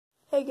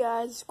Hey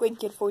guys,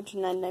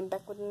 SquidKid4299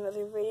 back with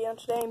another video.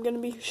 Today I'm going to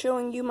be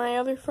showing you my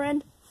other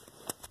friend,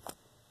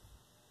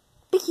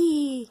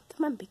 Bicky.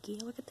 Come on, Bicky,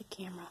 look at the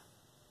camera.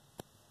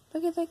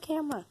 Look at the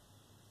camera.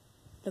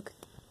 Look.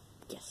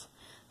 Yes.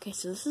 Okay,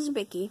 so this is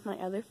Bicky, my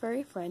other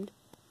furry friend.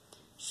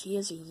 She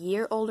is a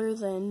year older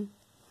than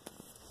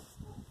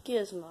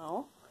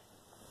Gizmo.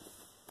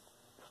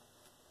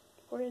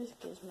 Where is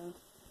Gizmo?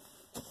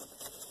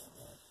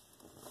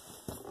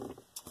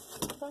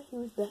 I thought he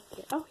was back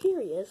there. Oh,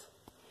 here he is.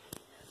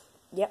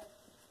 Yep.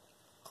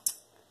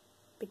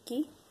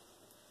 Bicky,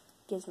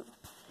 Gizmo.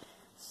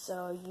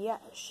 So, yeah,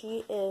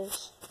 she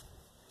is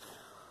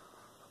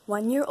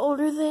 1 year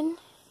older than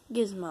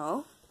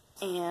Gizmo,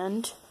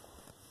 and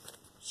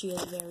she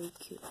is very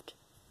cute.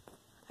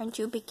 Aren't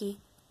you, Bicky?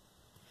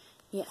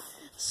 Yeah.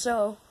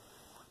 So,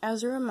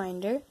 as a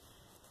reminder,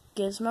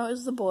 Gizmo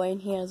is the boy,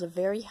 and he has a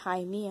very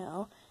high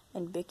meow,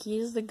 and Bicky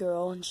is the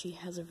girl, and she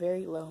has a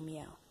very low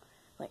meow.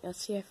 Like,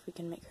 let's see if we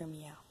can make her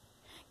meow.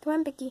 Come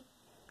on, Bicky.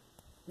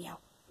 Meow,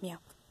 meow,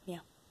 meow.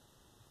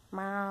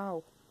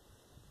 Meow.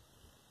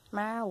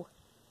 Meow.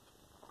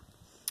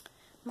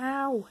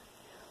 Meow.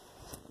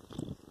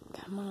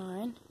 Come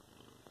on.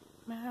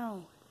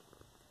 Meow.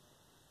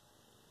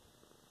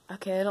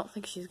 Okay, I don't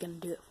think she's gonna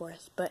do it for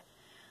us, but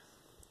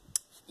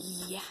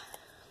yeah,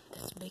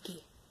 that's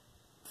Bicky.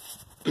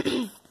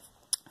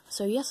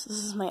 So yes, this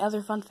is my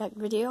other fun fact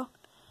video.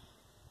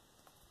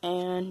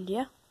 And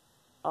yeah,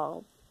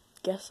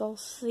 guess I'll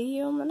see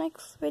you in the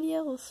next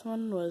video. This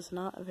one was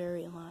not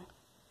very long.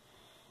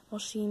 Will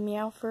she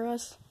meow for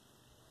us?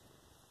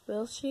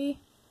 Will she?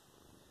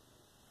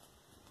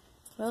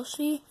 Will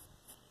she?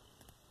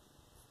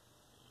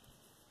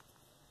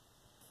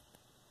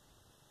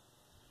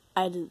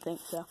 I didn't think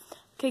so.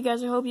 Okay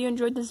guys, I hope you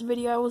enjoyed this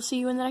video. I will see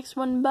you in the next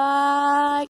one. Bye!